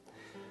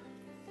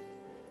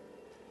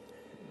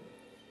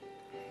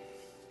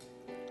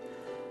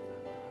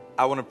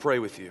 I want to pray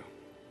with you.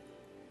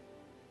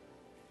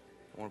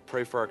 I want to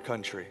pray for our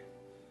country,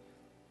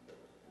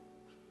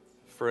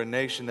 for a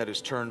nation that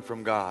has turned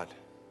from God.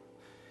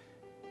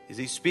 Is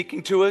he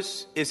speaking to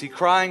us? Is he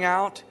crying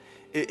out?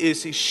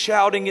 Is he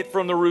shouting it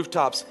from the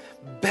rooftops,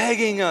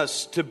 begging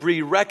us to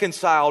be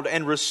reconciled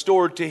and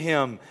restored to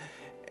him?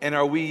 And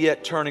are we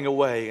yet turning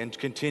away and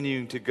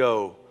continuing to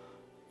go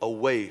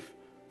away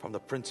from the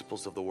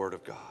principles of the Word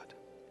of God?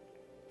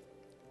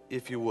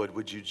 If you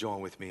would you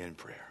join with me in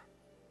prayer?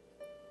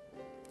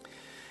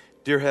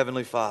 Dear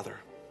Heavenly Father,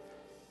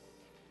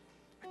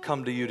 I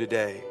come to you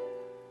today,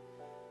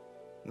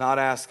 not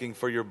asking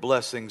for your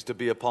blessings to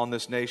be upon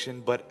this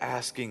nation, but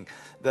asking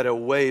that a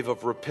wave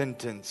of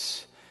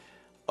repentance,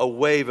 a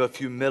wave of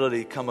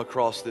humility come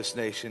across this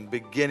nation,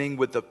 beginning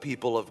with the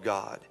people of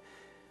God.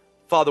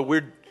 Father,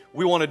 we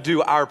want to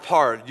do our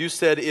part. You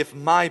said, if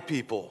my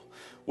people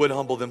would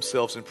humble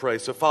themselves and pray.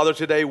 So Father,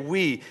 today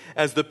we,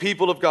 as the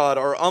people of God,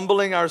 are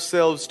humbling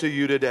ourselves to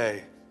you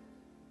today.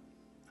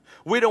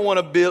 We don't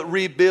want to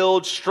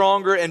rebuild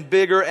stronger and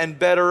bigger and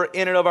better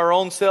in and of our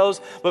own selves.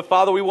 But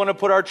Father, we want to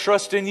put our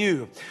trust in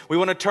you. We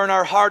want to turn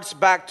our hearts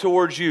back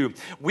towards you.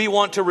 We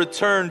want to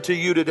return to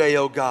you today,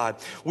 oh God.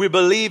 We're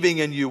believing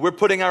in you. We're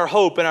putting our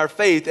hope and our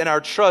faith and our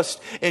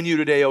trust in you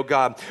today, oh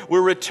God. We're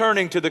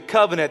returning to the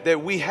covenant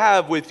that we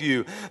have with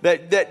you,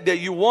 that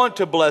you want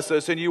to bless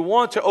us and you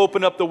want to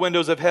open up the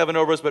windows of heaven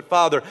over us. But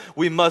Father,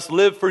 we must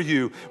live for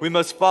you. We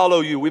must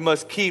follow you. We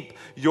must keep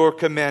your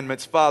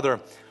commandments. Father,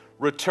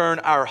 return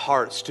our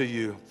hearts to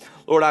you.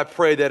 Lord, I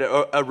pray that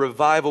a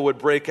revival would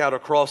break out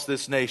across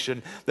this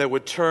nation that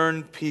would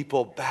turn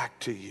people back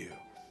to you.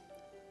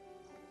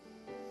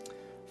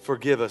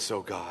 Forgive us,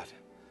 O God.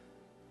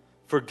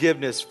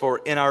 Forgiveness for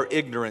in our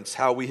ignorance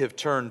how we have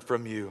turned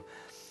from you,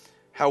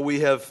 how we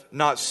have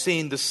not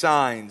seen the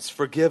signs.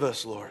 Forgive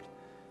us, Lord.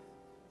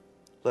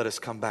 Let us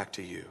come back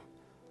to you.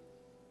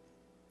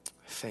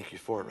 Thank you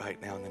for it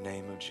right now in the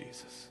name of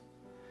Jesus.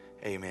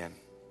 Amen.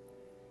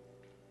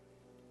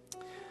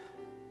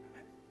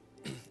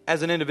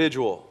 As an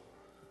individual,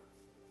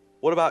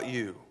 what about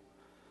you?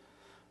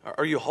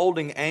 Are you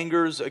holding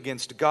angers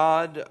against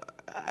God?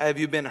 Have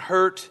you been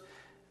hurt?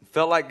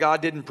 Felt like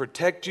God didn't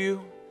protect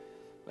you?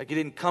 Like He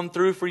didn't come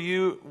through for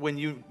you when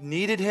you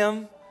needed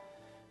Him?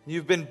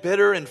 You've been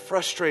bitter and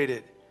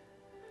frustrated.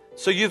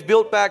 So you've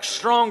built back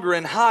stronger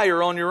and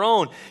higher on your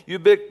own.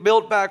 You've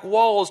built back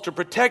walls to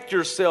protect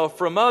yourself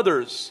from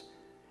others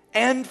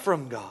and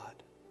from God.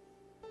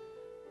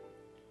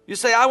 You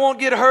say, I won't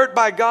get hurt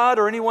by God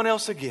or anyone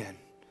else again.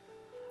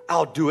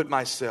 I'll do it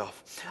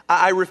myself.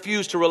 I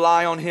refuse to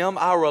rely on Him.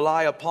 I'll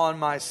rely upon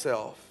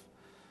myself.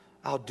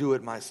 I'll do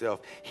it myself.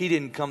 He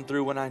didn't come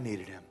through when I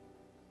needed Him.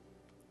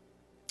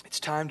 It's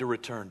time to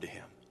return to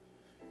Him.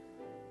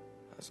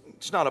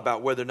 It's not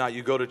about whether or not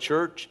you go to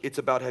church. It's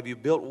about, have you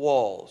built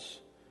walls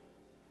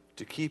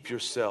to keep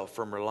yourself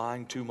from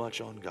relying too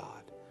much on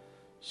God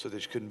so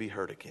that you couldn't be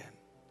hurt again.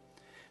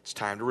 It's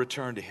time to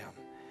return to Him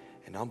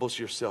and humble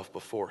yourself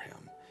before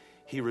Him.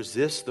 He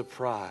resists the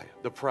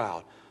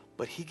proud,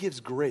 but He gives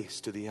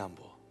grace to the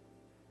humble.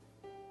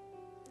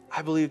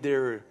 I believe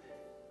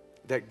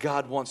that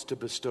God wants to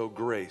bestow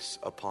grace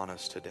upon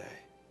us today.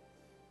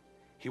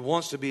 He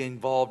wants to be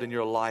involved in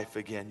your life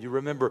again. You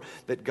remember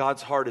that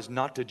God's heart is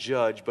not to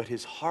judge, but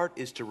His heart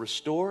is to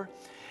restore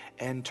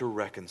and to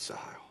reconcile.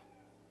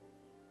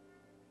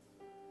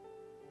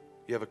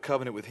 You have a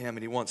covenant with Him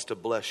and He wants to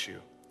bless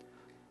you.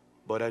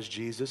 But as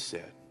Jesus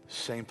said,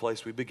 same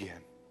place we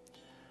begin,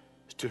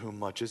 to whom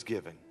much is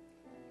given,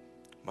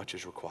 much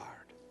is required.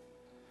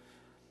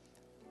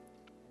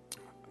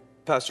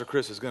 Pastor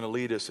Chris is going to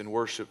lead us in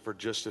worship for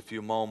just a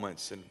few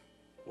moments. And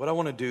what I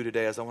want to do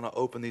today is I want to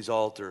open these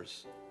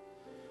altars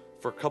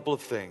for a couple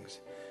of things.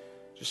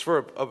 Just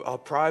for a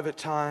private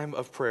time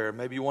of prayer.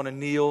 Maybe you want to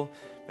kneel.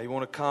 Maybe you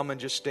want to come and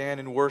just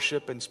stand and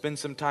worship and spend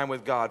some time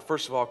with God.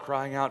 First of all,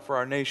 crying out for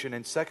our nation.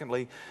 And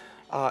secondly,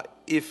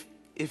 if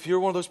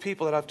you're one of those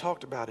people that I've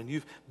talked about and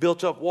you've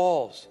built up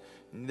walls,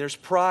 and there's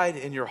pride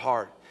in your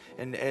heart,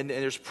 and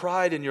there's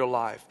pride in your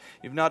life.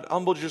 You've not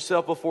humbled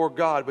yourself before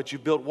God, but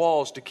you've built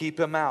walls to keep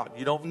Him out.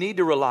 You don't need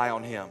to rely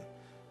on Him.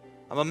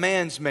 I'm a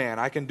man's man.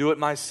 I can do it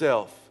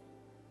myself.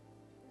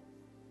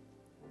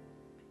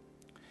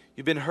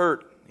 You've been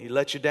hurt. He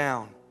let you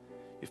down.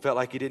 You felt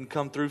like He didn't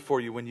come through for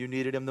you when you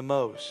needed Him the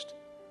most.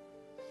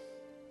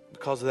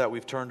 Because of that,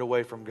 we've turned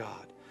away from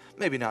God.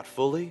 Maybe not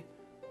fully,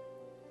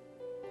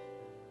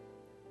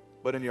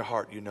 but in your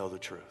heart, you know the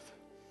truth.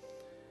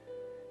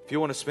 If you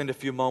want to spend a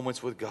few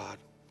moments with God,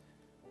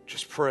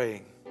 just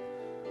praying,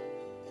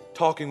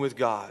 talking with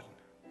God,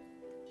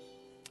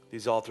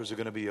 these altars are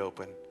going to be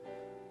open.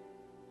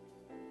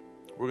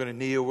 We're going to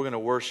kneel. We're going to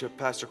worship.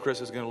 Pastor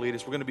Chris is going to lead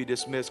us. We're going to be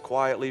dismissed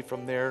quietly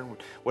from there.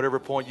 Whatever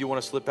point you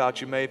want to slip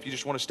out, you may. If you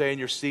just want to stay in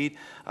your seat.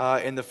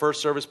 In the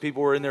first service,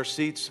 people were in their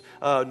seats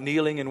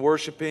kneeling and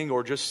worshiping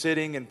or just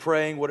sitting and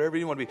praying, whatever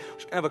you want to be.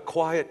 Just have a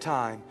quiet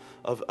time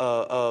of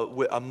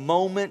a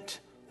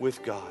moment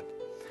with God.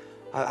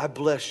 I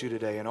bless you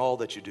today in all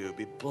that you do.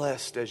 Be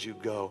blessed as you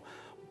go.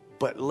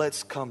 But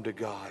let's come to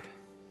God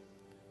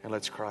and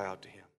let's cry out to Him.